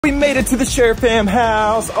We made it to the Sheriff Fam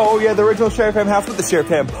house. Oh yeah, the original Sheriff Fam house with the Sheriff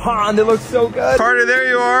Fam pond. It looks so good. Carter, there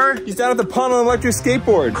you are. He's down at the pond on an electric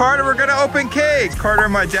skateboard. Carter, we're gonna open cakes. Carter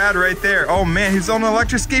and my dad right there. Oh man, he's on an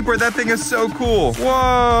electric skateboard. That thing is so cool.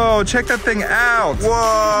 Whoa, check that thing out.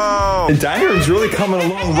 Whoa. The dining room's really coming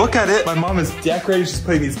along. Look at it. My mom is decorating. She's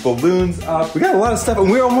putting these balloons up. We got a lot of stuff and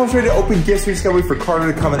we're almost ready to open gifts. We just gotta wait for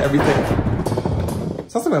Carter to come and everything.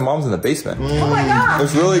 Sounds like my mom's in the basement. Oh my god.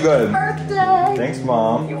 It's really good. Birthday. Thanks,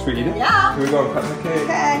 Mom. Should we eat it? Yeah. Here we go, cutting the cake.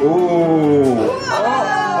 Okay. Ooh.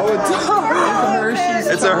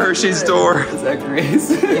 It's a Hershey's door. Is that Grace?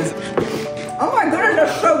 Oh my goodness,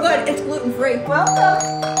 that's so good. It's gluten-free. Welcome.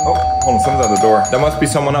 Oh, hold on, someone's at the door. That must be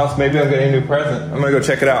someone else. Maybe I'm getting a new present. I'm gonna go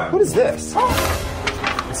check it out. What is this?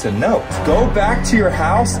 It's a note. Go back to your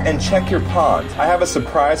house and check your pond. I have a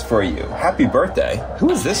surprise for you. Happy birthday. Who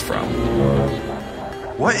is this from?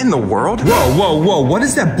 What in the world? Whoa, whoa, whoa. What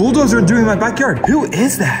is that bulldozer doing in my backyard? Who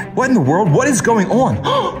is that? What in the world? What is going on?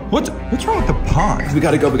 What's wrong with the pond? We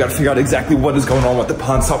gotta go. We gotta figure out exactly what is going on with the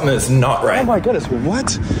pond. Something is not right. Oh my goodness.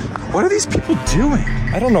 What? What are these people doing?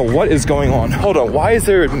 I don't know what is going on. Hold on. Why is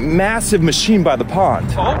there a massive machine by the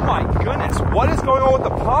pond? Oh my goodness. What is going on with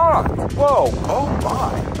the pond? Whoa. Oh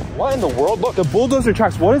my. What in the world? Look, the bulldozer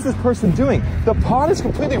tracks. What is this person doing? The pond is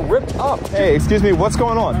completely ripped up. Hey, excuse me. What's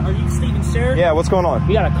going on? Are you Steven, sir? Yeah, what's going on?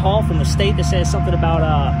 We got a call from the state that says something about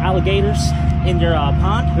alligators in your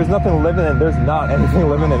pond. There's nothing living in. There's not anything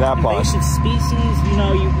living in that pond. Invasive species. You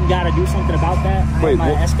know, you got to do something about that. Wait,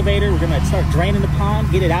 my excavator. We're gonna start draining the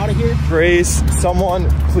pond. Get it out of here. Grace, someone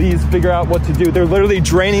please figure out what to do. They're literally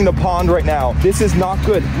draining the pond right now. This is not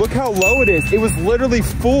good. Look how low it is. It was literally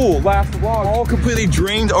full last vlog. All completely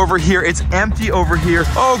drained over here. It's empty over here.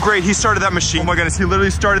 Oh great, he started that machine. Oh my goodness, he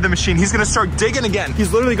literally started the machine. He's gonna start digging again.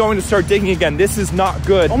 He's literally going to start digging again. This is not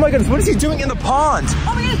good. Oh my goodness, what is he doing in the pond?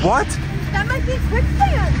 Oh my goodness. What? That might be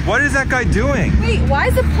quicksand. What is that guy doing? Wait, why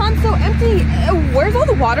is the pond so empty? Where's all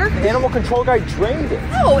the water? The animal control guy drained it.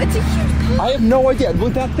 Oh, it's a huge pond. I have no idea.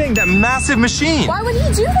 Look, that thing. That massive machine. Why would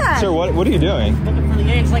he do that? Sir, what are you doing? Looking for the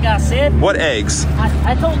eggs, like I said. What eggs?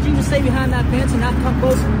 I told you to stay behind that fence and not come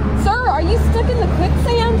close. Sir, are you stuck in the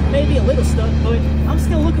quicksand? Maybe a little stuck, but I'm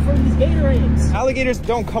still looking for these gator eggs. Alligators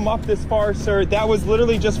don't come up this far, sir. That was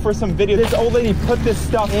literally just for some video. This old lady put this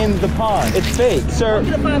stuff in the pond. It's fake, sir. I'm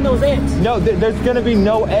gonna find those eggs. No, there's gonna be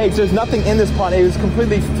no eggs. There's nothing in this pond. It was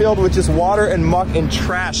completely filled with just water and muck and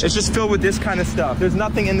trash. It's just filled with this kind of stuff. There's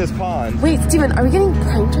nothing in this pond. Wait, Steven, are we getting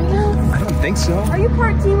pranked right now? I don't think so. Are you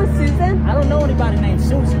part team with Susan? I don't know anybody named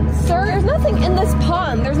Susan. Sir, there's nothing in this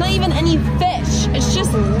pond. There's not even any fish. It's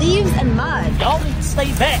just leaves and mud. Y'all need to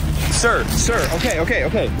stay back. Sir,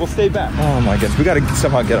 okay. We'll stay back. Oh my goodness, we gotta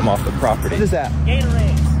somehow get him off the property. What is that? Gator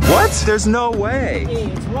eggs. What? There's no way.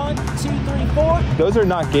 It's 1, 2, 3, 4. Those are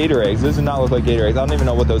not gator eggs. Those do not look like gator eggs. I don't even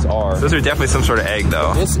know what those are. Those are definitely some sort of egg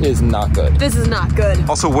though. This is not good. This is not good.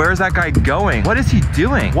 Also, where is that guy going? What is he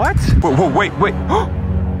doing? What? Wait.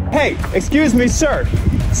 Hey, excuse me, sir.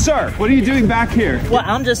 Sir, what are you doing back here? Well,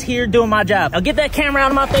 I'm just here doing my job. Now get that camera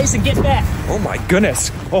out of my face and get back. Oh my goodness,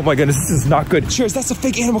 this is not good. Cheers, that's a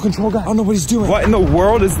fake animal control guy. I don't know what he's doing. What in the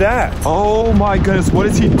world is that? Oh my goodness, what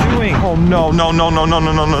is he doing? Oh no.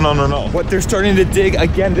 What, they're starting to dig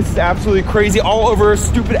again. This is absolutely crazy. All over a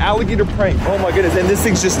stupid alligator prank. Oh my goodness, and this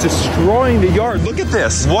thing's just destroying the yard. Look at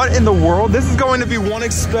this. What in the world? This is going to be one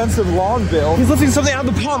expensive lawn bill. He's lifting something out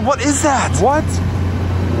of the pond. What is that? What?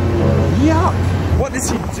 Yuck. What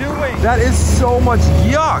is he doing? That is so much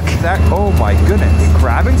yuck. Oh my goodness. Is he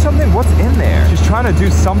grabbing something? What's in there? She's trying to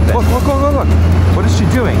do something. Look. What is she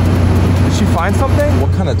doing? Did she find something?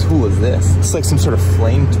 What kind of tool is this? It's like some sort of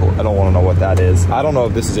flame tool. I don't want to know what that is. I don't know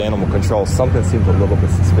if this is animal control. Something seems a little bit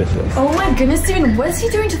suspicious. Oh my goodness, Steven, what is he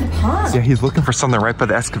doing to the pond? Yeah, he's looking for something right by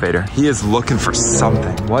the excavator. He is looking for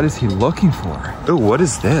something. What is he looking for? Oh, what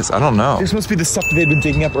is this? I don't know. This must be the stuff that they've been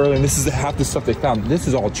digging up earlier, and this is half the stuff they found. This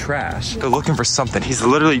is all trash. They're looking for something. He's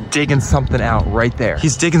literally digging something out right there.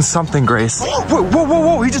 He's digging something, Grace.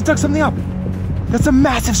 Whoa. He just dug something up. That's a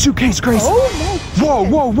massive suitcase, Grace. Oh my Whoa.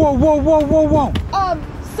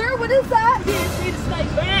 Sir, what is that? You need to stay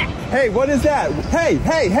back. Hey, what is that?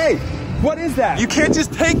 Hey. What is that? You can't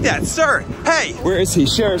just take that, sir. Hey. Where is he?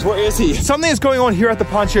 Sheriff, where is he? Something is going on here at the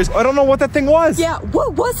pond, Sheriff. I don't know what that thing was. Yeah,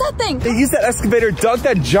 what was that thing? They used that excavator, dug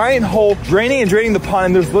that giant hole, draining the pond,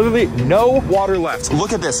 and there's literally no water left.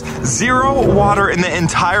 Look at this. 0 water in the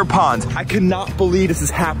entire pond. I cannot believe this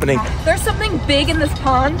is happening. There's something big in this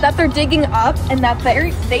pond that they're digging up, and that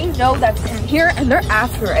they know that's in here, and they're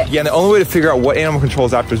after it. Yeah, and the only way to figure out what animal control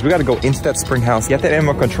is after is we gotta go into that spring house, get that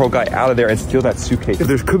animal control guy out of there, and steal that suitcase.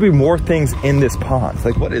 There could be more things in this pond.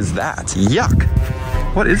 Like, what is that? Yuck.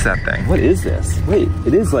 What is that thing? What is this? Wait,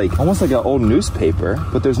 it is like almost like an old newspaper,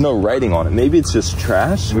 but there's no writing on it. Maybe it's just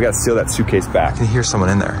trash. We gotta steal that suitcase back. I can hear someone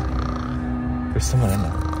in there. There's someone in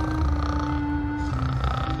there.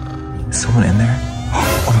 Is someone in there?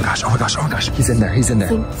 Oh my gosh, oh my gosh, oh my gosh. He's in there, he's in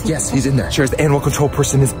there. Yes, he's in there. Sure, the animal control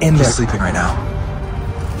person is in there. He's sleeping right now.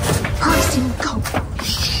 Hurry, Steven, go.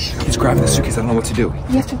 He's grabbing the suitcase, I don't know what to do.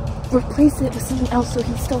 You have to replace it with something else so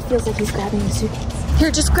he still feels like he's grabbing the suitcase. Here,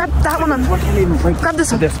 just grab that one on. Grab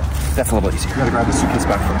this one. That's a little bit easier. You gotta grab the suitcase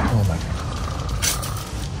back from him. Oh my God.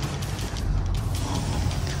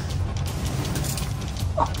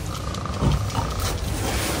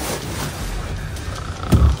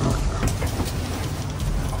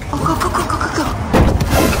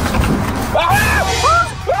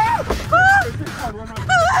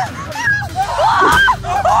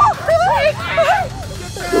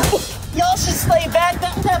 Y'all should stay back.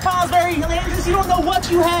 That pond's very dangerous. You don't know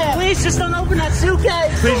what you have. Please just don't open that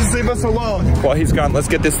suitcase. Please just leave us alone. While he's gone, let's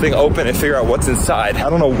get this thing open and figure out what's inside. I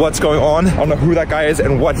don't know what's going on. I don't know who that guy is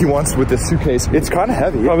and what he wants with this suitcase. It's kind of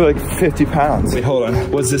heavy, probably like 50 pounds. Wait, hold on.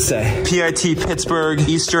 What does this say? PIT Pittsburgh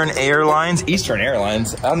Eastern Airlines. Eastern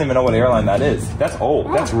Airlines? I don't even know what airline that is. That's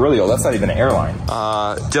old. That's really old. That's not even an airline.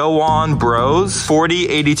 Dowan Bros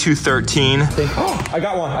 408213. Oh, I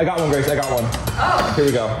got one, Grace. I got one. Oh. Here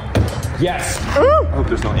we go. Yes. I hope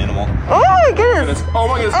there's no animal. Oh my goodness. Oh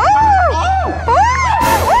my goodness.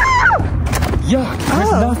 Yuck,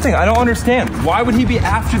 there's nothing. I don't understand. Why would he be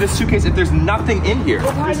after the suitcase if there's nothing in here?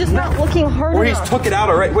 He's just not looking hard Or enough. he's took it out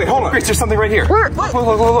already. Wait, hold on. Grace, there's something right here. Where? Look.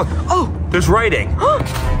 Oh, there's writing.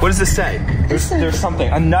 What does this say? There's something.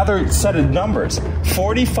 Another set of numbers.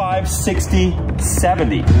 45, 60,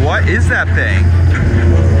 70. What is that thing?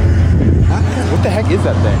 What the heck is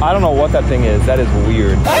that thing? I don't know what that thing is. That is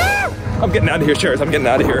weird. I'm getting out of here, Sheriff. I'm getting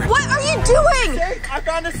out of here. What are you doing? I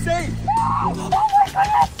found a safe. Oh my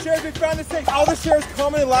goodness. Sheriff, we found a safe. All the sheriffs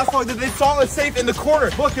commented last night that they saw a safe in the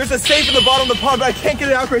corner. Look, there's a safe in the bottom of the pond, but I can't get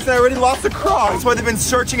it out, Grace, and I already lost the cross. That's why they've been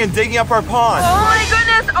searching and digging up our pond. Oh my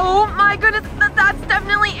goodness. Oh my goodness. That's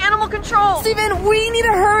definitely animal control. Steven, we need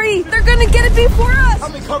to hurry. They're gonna get it before us.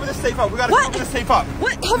 Help me cover the safe up. We gotta cover the safe up.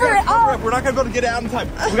 What? Cover it up. We're not gonna be able to get it out in time.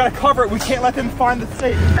 We gotta cover it. We can't let them find the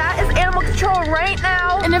safe. That is animal control right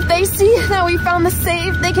now. And if they see that we found the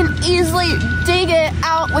safe, they can easily dig it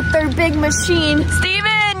out with their big machine.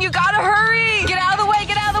 Steven, you gotta hurry. Get out of the way,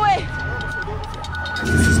 get out of the way.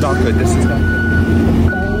 This is not good. This is not good.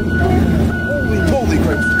 Holy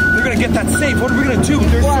crap. They're gonna get that safe. What are we gonna do?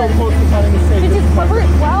 They're so close to finding the safe. Did you cover it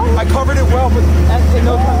well? I covered it well, but in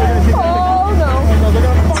no time they're gonna get that. Oh no. No, they're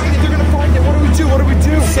gonna find it. They're gonna find it. What do we do? What do we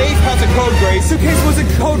do? Safe has a code, Grace. Suitcase was a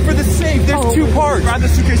code for the safe. There's two parts. Grab the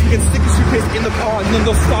suitcase. We can stick the suitcase in the pond, and then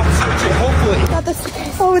they'll stop searching. Hopefully. Got the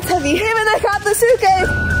suitcase. Oh, it's heavy. Steven, I got the suitcase.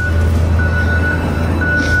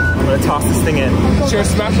 I'm gonna toss this thing in. Sheriff,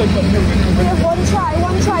 smash like the. One try.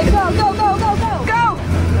 Go. Go.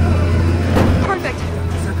 Perfect.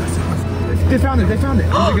 They found it. There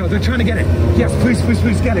they go. They're trying to get it. Yes, please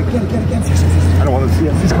get it. Get it. Yes. I don't want them to see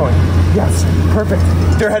us. He's going. Yes, perfect.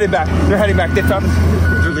 They're heading back. They found it.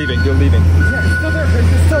 They're leaving. Yeah, it's still there.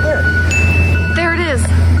 It's still there. There it is.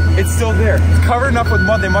 It's still there. It's covered up with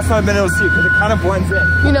mud. They must not have been able to see it because it kind of blends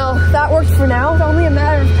in. You know, that worked for now. It's only a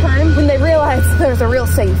matter of time when they realize there's a real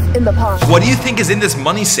safe in the pond. What do you think is in this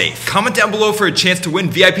money safe? Comment down below for a chance to win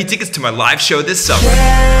VIP tickets to my live show this summer.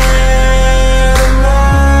 Yeah.